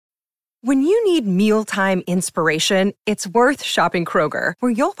When you need mealtime inspiration, it's worth shopping Kroger,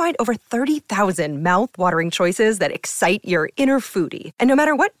 where you'll find over 30,000 mouth-watering choices that excite your inner foodie. And no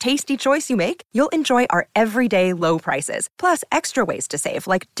matter what tasty choice you make, you'll enjoy our everyday low prices, plus extra ways to save,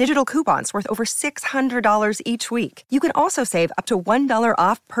 like digital coupons worth over $600 each week. You can also save up to $1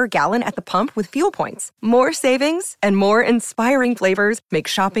 off per gallon at the pump with fuel points. More savings and more inspiring flavors make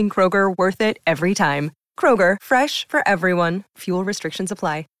shopping Kroger worth it every time. Kroger, fresh for everyone. Fuel restrictions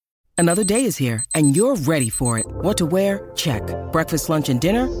apply. Another day is here, and you're ready for it. What to wear? Check. Breakfast, lunch, and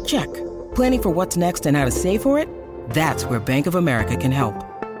dinner? Check. Planning for what's next and how to save for it? That's where Bank of America can help.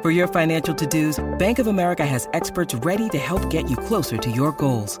 For your financial to-dos, Bank of America has experts ready to help get you closer to your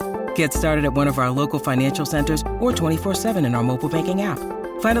goals. Get started at one of our local financial centers or 24/7 in our mobile banking app.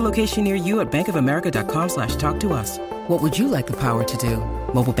 Find a location near you at bankofamerica.com/talktous. What would you like the power to do?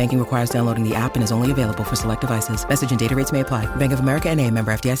 Mobile banking requires downloading the app and is only available for select devices. Message and data rates may apply. Bank of America N.A.,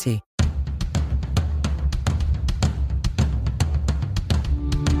 member FDIC.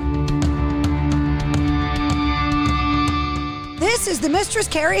 This is the Mistress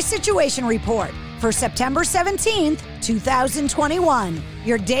Carrie Situation Report for September 17th, 2021.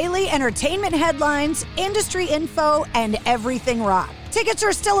 Your daily entertainment headlines, industry info, and everything rock. Tickets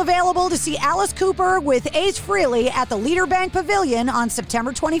are still available to see Alice Cooper with Ace Frehley at the Leader Bank Pavilion on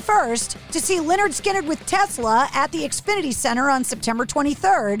September 21st, to see Lynyrd Skynyrd with Tesla at the Xfinity Center on September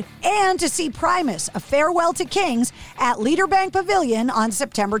 23rd, and to see Primus, A Farewell to Kings, at Leader Bank Pavilion on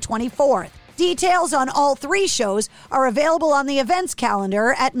September 24th. Details on all three shows are available on the events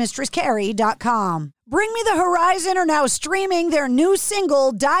calendar at mistresscarrie.com. Bring Me the Horizon are now streaming their new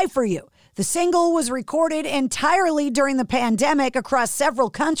single, Die For You. The single was recorded entirely during the pandemic across several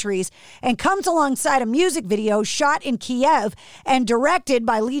countries and comes alongside a music video shot in Kiev and directed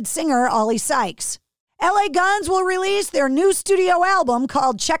by lead singer Ollie Sykes. LA Guns will release their new studio album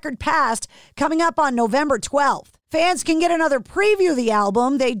called Checkered Past coming up on November 12th. Fans can get another preview of the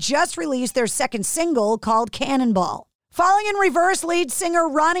album. They just released their second single called Cannonball. Falling in Reverse lead singer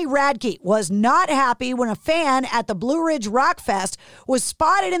Ronnie Radke was not happy when a fan at the Blue Ridge Rock Fest was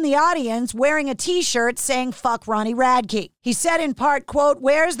spotted in the audience wearing a t-shirt saying "Fuck Ronnie Radke." He said in part, quote,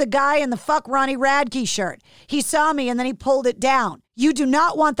 "Where's the guy in the Fuck Ronnie Radke shirt? He saw me and then he pulled it down. You do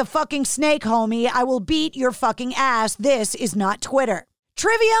not want the fucking snake, homie. I will beat your fucking ass. This is not Twitter."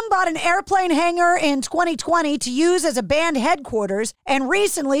 Trivium bought an airplane hangar in 2020 to use as a band headquarters and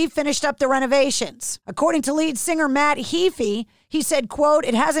recently finished up the renovations. According to lead singer Matt Heafy, he said, quote,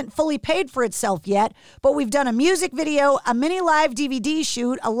 "It hasn't fully paid for itself yet, but we've done a music video, a mini live DVD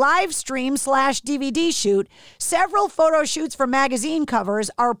shoot, a live stream /DVD shoot, several photo shoots for magazine covers,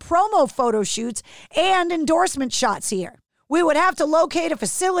 our promo photo shoots, and endorsement shots here. We would have to locate a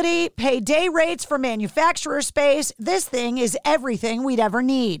facility, pay day rates for manufacturer space. This thing is everything we'd ever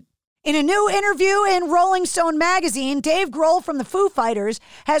need." In a new interview in Rolling Stone magazine, Dave Grohl from the Foo Fighters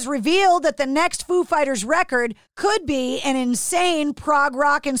has revealed that the next Foo Fighters record could be an insane prog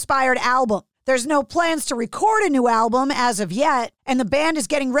rock-inspired album. There's no plans to record a new album as of yet, and the band is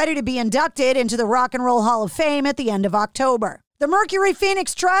getting ready to be inducted into the Rock and Roll Hall of Fame at the end of October. The Mercury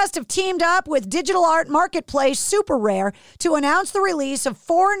Phoenix Trust have teamed up with digital art marketplace Super Rare to announce the release of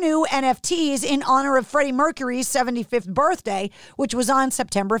 4 new NFTs in honor of Freddie Mercury's 75th birthday, which was on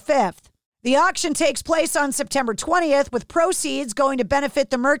September 5th. The auction takes place on September 20th, with proceeds going to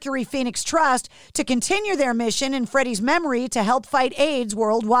benefit the Mercury Phoenix Trust to continue their mission in Freddie's memory to help fight AIDS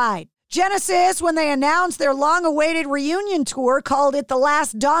worldwide. Genesis, when they announced their long-awaited reunion tour, called it The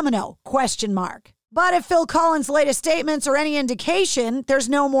Last Domino, ? But if Phil Collins' latest statements are any indication, there's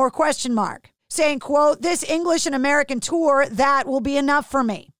no more ? Saying, quote, "This English and American tour, that will be enough for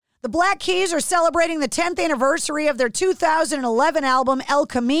me." The Black Keys are celebrating the 10th anniversary of their 2011 album El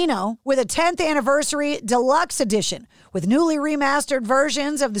Camino with a 10th anniversary deluxe edition with newly remastered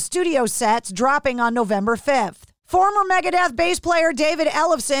versions of the studio sets dropping on November 5th. Former Megadeth bass player David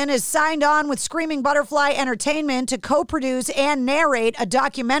Ellefson is signed on with Screaming Butterfly Entertainment to co-produce and narrate a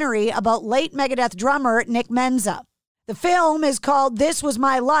documentary about late Megadeth drummer Nick Menza. The film is called This Was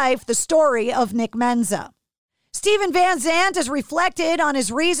My Life, the story of Nick Menza. Steven Van Zandt has reflected on his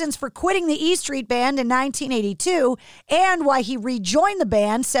reasons for quitting the E Street Band in 1982 and why he rejoined the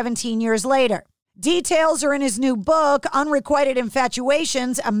band 17 years later. Details are in his new book, Unrequited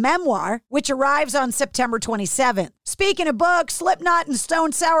Infatuations, a memoir, which arrives on September 27th. Speaking of books, Slipknot and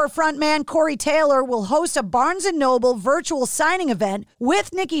Stone Sour frontman Corey Taylor will host a Barnes & Noble virtual signing event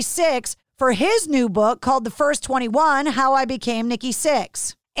with Nikki Sixx for his new book called The First 21, How I Became Nikki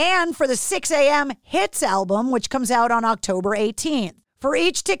Sixx, and for the 6 a.m. Hits album, which comes out on October 18th. For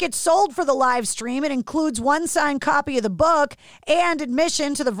each ticket sold for the live stream, it includes one signed copy of the book and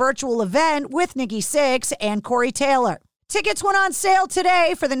admission to the virtual event with Nikki Sixx and Corey Taylor. Tickets went on sale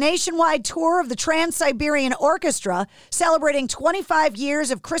today for the nationwide tour of the Trans-Siberian Orchestra, celebrating 25 years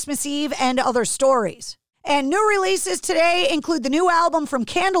of Christmas Eve and other stories. And new releases today include the new album from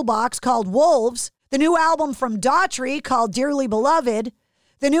Candlebox called Wolves, the new album from Daughtry called Dearly Beloved,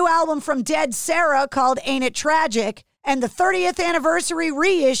 the new album from Dead Sarah called Ain't It Tragic, and the 30th anniversary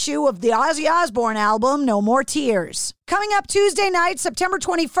reissue of the Ozzy Osbourne album, No More Tears. Coming up Tuesday night, September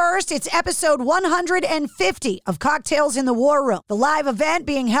 21st, it's episode 150 of Cocktails in the War Room. The live event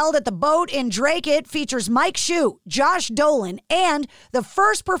being held at the Boat in Drake features Mike Shue, Josh Dolan, and the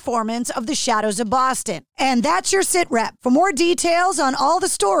first performance of The Shadows of Boston. And that's your Sit Rep. For more details on all the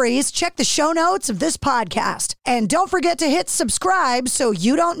stories, check the show notes of this podcast. And don't forget to hit subscribe so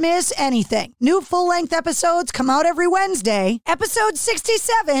you don't miss anything. New full-length episodes come out every Wednesday. Episode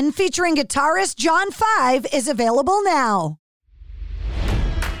 67, featuring guitarist John 5, is available now.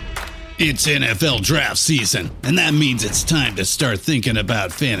 It's NFL draft season, and that means it's time to start thinking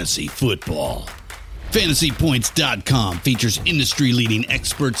about fantasy football. FantasyPoints.com features industry-leading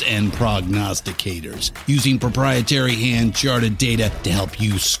experts and prognosticators using proprietary hand-charted data to help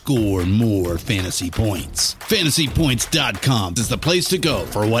you score more fantasy points. FantasyPoints.com is the place to go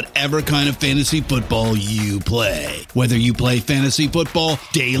for whatever kind of fantasy football you play. Whether you play fantasy football,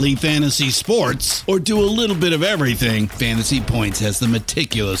 daily fantasy sports, or do a little bit of everything, Fantasy Points has the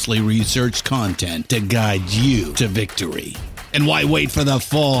meticulously researched content to guide you to victory. And why wait for the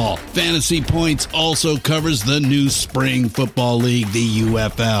fall? Fantasy Points also covers the new spring football league, the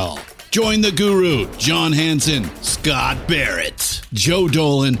UFL. Join the guru, John Hansen, Scott Barrett, Joe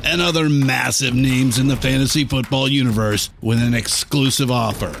Dolan, and other massive names in the fantasy football universe with an exclusive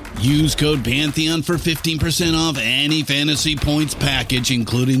offer. Use code Pantheon for 15% off any Fantasy Points package,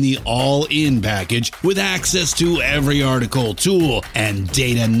 including the all-in package, with access to every article, tool, and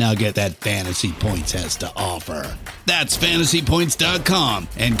data nugget that Fantasy Points has to offer. That's FantasyPoints.com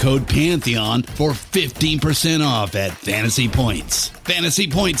and code Pantheon for 15% off at Fantasy Points.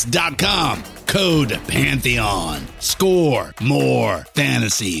 FantasyPoints.com, code Pantheon. Score more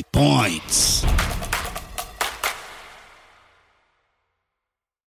fantasy points.